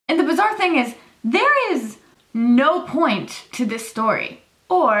And the bizarre thing is, there is no point to this story.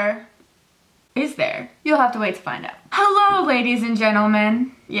 Or is there? You'll have to wait to find out. Hello, ladies and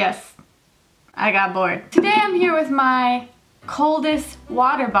gentlemen. Yes, I got bored. Today I'm here with my coldest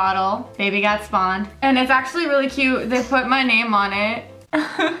water bottle. Baby got spawned. And it's actually really cute. They put my name on it.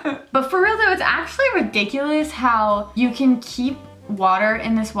 But for real though, it's actually ridiculous how you can keep water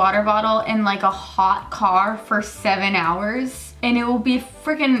in this water bottle in like a hot car for 7 hours and it will be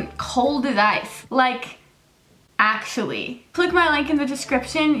freaking cold as ice. Like, actually. Click my link in the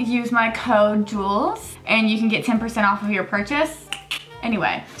description, use my code JULES, and you can get 10% off of your purchase.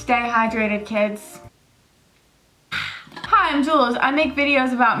 Anyway, stay hydrated, kids. Hi, I'm Jules. I make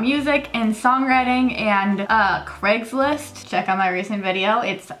videos about music and songwriting and Craigslist. Check out my recent video.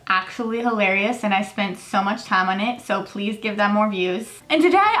 It's actually hilarious and I spent so much time on it, so please give that more views. And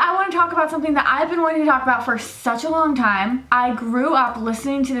today I want to talk about something that I've been wanting to talk about for such a long time. I grew up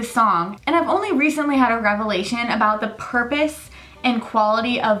listening to this song and I've only recently had a revelation about the purpose and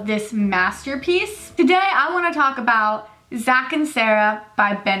quality of this masterpiece. Today I want to talk about Zak and Sara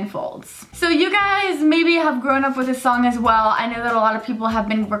by Ben Folds. So you guys maybe have grown up with this song as well. I know that a lot of people have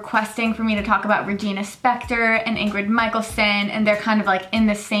been requesting for me to talk about Regina Spektor and Ingrid Michaelson, and they're kind of like in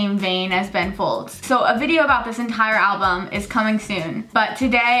the same vein as Ben Folds. So a video about this entire album is coming soon, but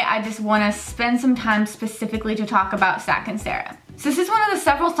today I just want to spend some time specifically to talk about Zak and Sara. So this is one of the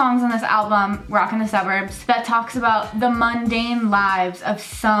several songs on this album, Rockin' the Suburbs, that talks about the mundane lives of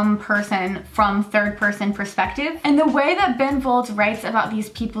some person from third-person perspective. And the way that Ben Folds writes about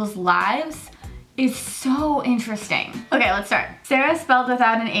these people's lives is so interesting. Okay, let's start. Sara, spelled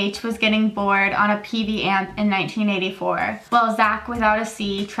without an H, was getting bored on a PV amp in 1984, while Zak, without a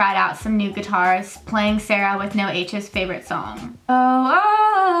C, tried out some new guitars, playing Sara with no H's favorite song. Oh,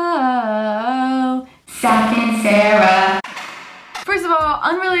 oh, oh, Zak and Sara. First of all,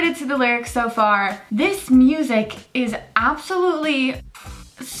 unrelated to the lyrics so far, this music is absolutely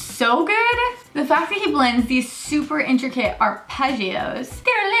so good. The fact that he blends these super intricate arpeggios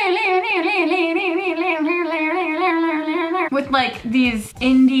with like these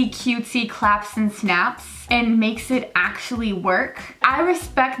indie cutesy claps and snaps and makes it actually work. I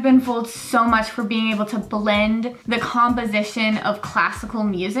respect Ben Folds so much for being able to blend the composition of classical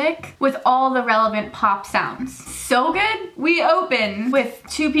music with all the relevant pop sounds. So good. We open with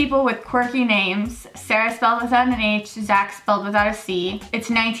two people with quirky names. Sara spelled without an H, Zak spelled without a C. It's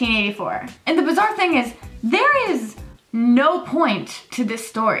 1984. And the bizarre thing is, there is no point to this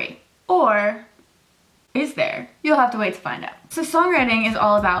story. Or is there? You'll have to wait to find out. So songwriting is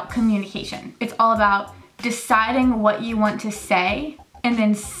all about communication. It's all about deciding what you want to say and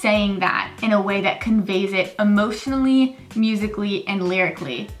then saying that in a way that conveys it emotionally, musically, and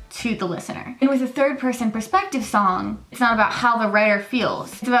lyrically to the listener. And with a third-person perspective song, it's not about how the writer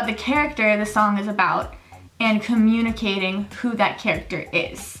feels. It's about the character the song is about and communicating who that character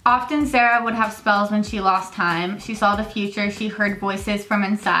is. Often Sara would have spells when she lost time. She saw the future, she heard voices from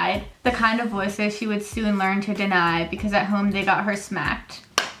inside. The kind of voices she would soon learn to deny because at home they got her smacked.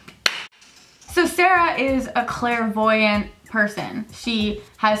 So Sara is a clairvoyant person. She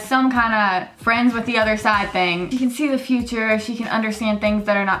has some kind of friends with the other side thing. She can see the future, she can understand things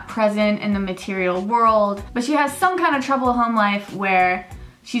that are not present in the material world, but she has some kind of trouble at home life where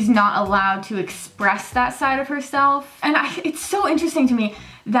she's not allowed to express that side of herself. And it's so interesting to me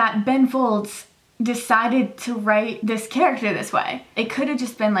that Ben Folds decided to write this character this way. It could have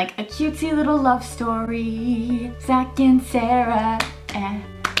just been like a cutesy little love story, Zak and Sara,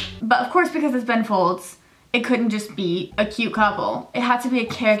 But of course, because it's Ben Folds, it couldn't just be a cute couple. It had to be a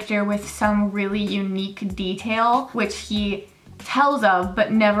character with some really unique detail, which he tells of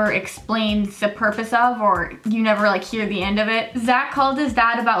but never explains the purpose of, or you never like hear the end of it. Zak called his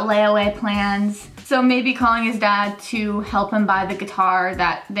dad about layaway plans, so maybe calling his dad to help him buy the guitar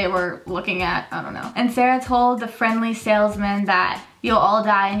that they were looking at, I don't know. And Sara told the friendly salesman that you'll all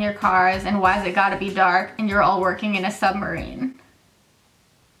die in your cars and why's it gotta be dark and you're all working in a submarine.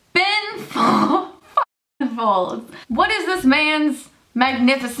 Ben Folds. What is this man's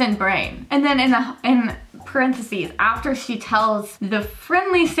magnificent brain? And then in parentheses, after she tells the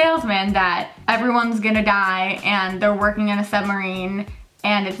friendly salesman that everyone's gonna die and they're working in a submarine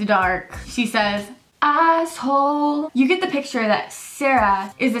and it's dark, she says, asshole. You get the picture that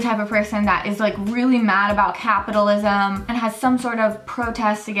Sara is the type of person that is like really mad about capitalism and has some sort of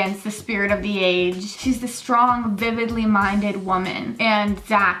protest against the spirit of the age. She's the strong, vividly minded woman, and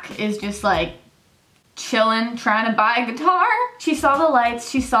Zak is just like chilling, trying to buy a guitar. She saw the lights,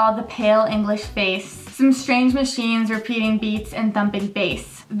 she saw the pale English face, some strange machines repeating beats and thumping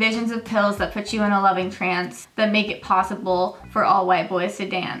bass. visions of pills that put you in a loving trance that make it possible for all white boys to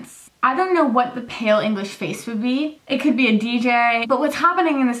dance. I don't know what the pale English face would be. It could be a DJ, but what's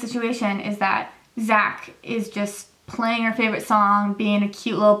happening in this situation is that Zak is just playing her favorite song, being a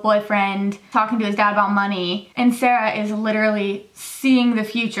cute little boyfriend, talking to his dad about money, and Sara is literally seeing the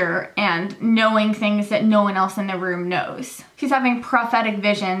future and knowing things that no one else in the room knows. She's having prophetic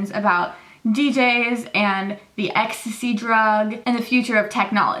visions about DJs and the ecstasy drug and the future of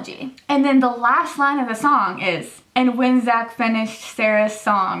technology. And then the last line of the song is, "And when Zak finished Sara's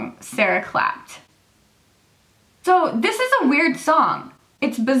song, Sara clapped." So this is a weird song.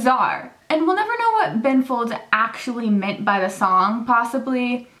 It's bizarre. And we'll never know what Ben Folds actually meant by the song,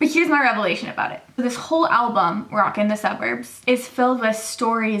 possibly, but here's my revelation about it. This whole album, Rockin' the Suburbs, is filled with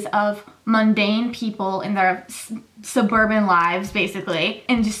stories of mundane people in their suburban lives, basically,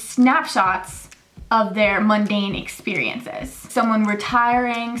 and just snapshots of their mundane experiences. Someone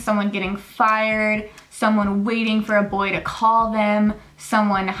retiring, someone getting fired, someone waiting for a boy to call them,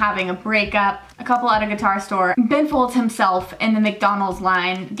 someone having a breakup, a couple at a guitar store, Ben Folds himself in the McDonald's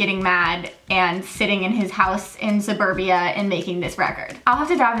line getting mad and sitting in his house in suburbia and making this record. I'll have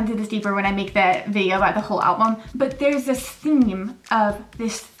to dive into this deeper when I make the video about the whole album, but there's this theme of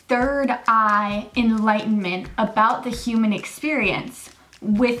this third eye enlightenment about the human experience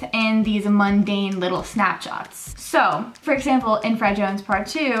within these mundane little snapshots. So, for example, in Fred Jones Part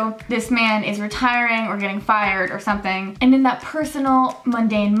 2, this man is retiring or getting fired or something, and in that personal,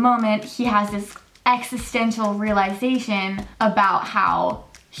 mundane moment, he has this existential realization about how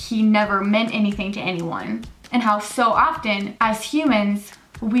he never meant anything to anyone, and how so often, as humans,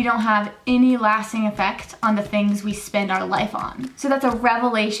 we don't have any lasting effect on the things we spend our life on. So that's a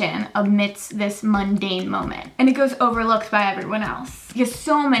revelation amidst this mundane moment. And it goes overlooked by everyone else, because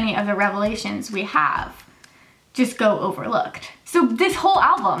so many of the revelations we have just go overlooked. So this whole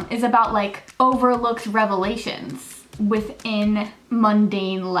album is about like overlooked revelations within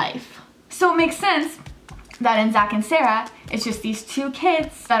mundane life. So it makes sense that in Zak and Sara, it's just these two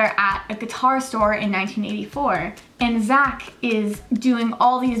kids that are at a guitar store in 1984. And Zak is doing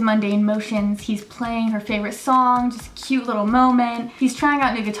all these mundane motions. He's playing her favorite song, just a cute little moment. He's trying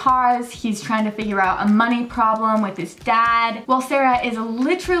out new guitars. He's trying to figure out a money problem with his dad. While Sara is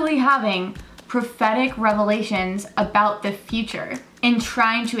literally having prophetic revelations about the future and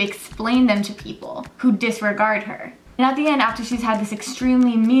trying to explain them to people who disregard her. And at the end, after she's had this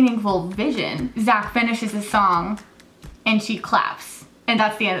extremely meaningful vision, Zak finishes the song and she claps. And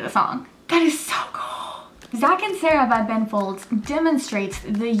that's the end of the song. That is so cool. Zak and Sara by Ben Folds demonstrates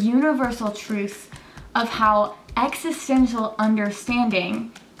the universal truth of how existential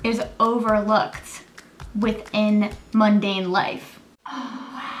understanding is overlooked within mundane life.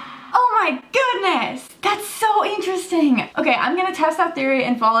 Oh my goodness! That's so interesting! Okay, I'm gonna test that theory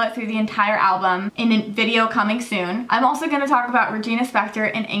and follow it through the entire album in a video coming soon. I'm also gonna talk about Regina Spektor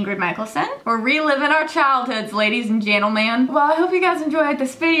and Ingrid Michaelson. We're reliving our childhoods, ladies and gentlemen. Well, I hope you guys enjoyed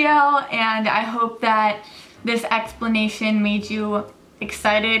this video, and I hope that this explanation made you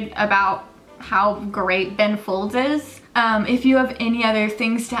excited about how great Ben Folds is. If you have any other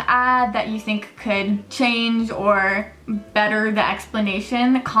things to add that you think could change or better the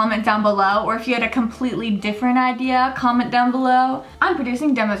explanation, comment down below. Or if you had a completely different idea, comment down below. I'm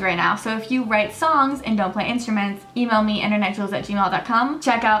producing demos right now, so if you write songs and don't play instruments, email me internetjewels@gmail.com.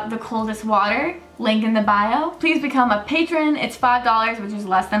 Check out The Coldest Water, link in the bio. Please become a patron. It's $5, which is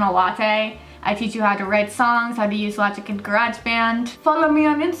less than a latte. I teach you how to write songs, how to use Logic and GarageBand. Follow me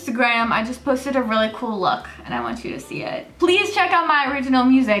on Instagram. I just posted a really cool look and I want you to see it. Please check out my original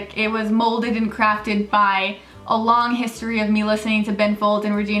music. It was molded and crafted by a long history of me listening to Ben Folds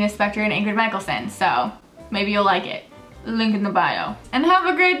and Regina Spektor and Ingrid Michaelson. So maybe you'll like it. Link in the bio. And have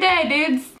a great day, dudes.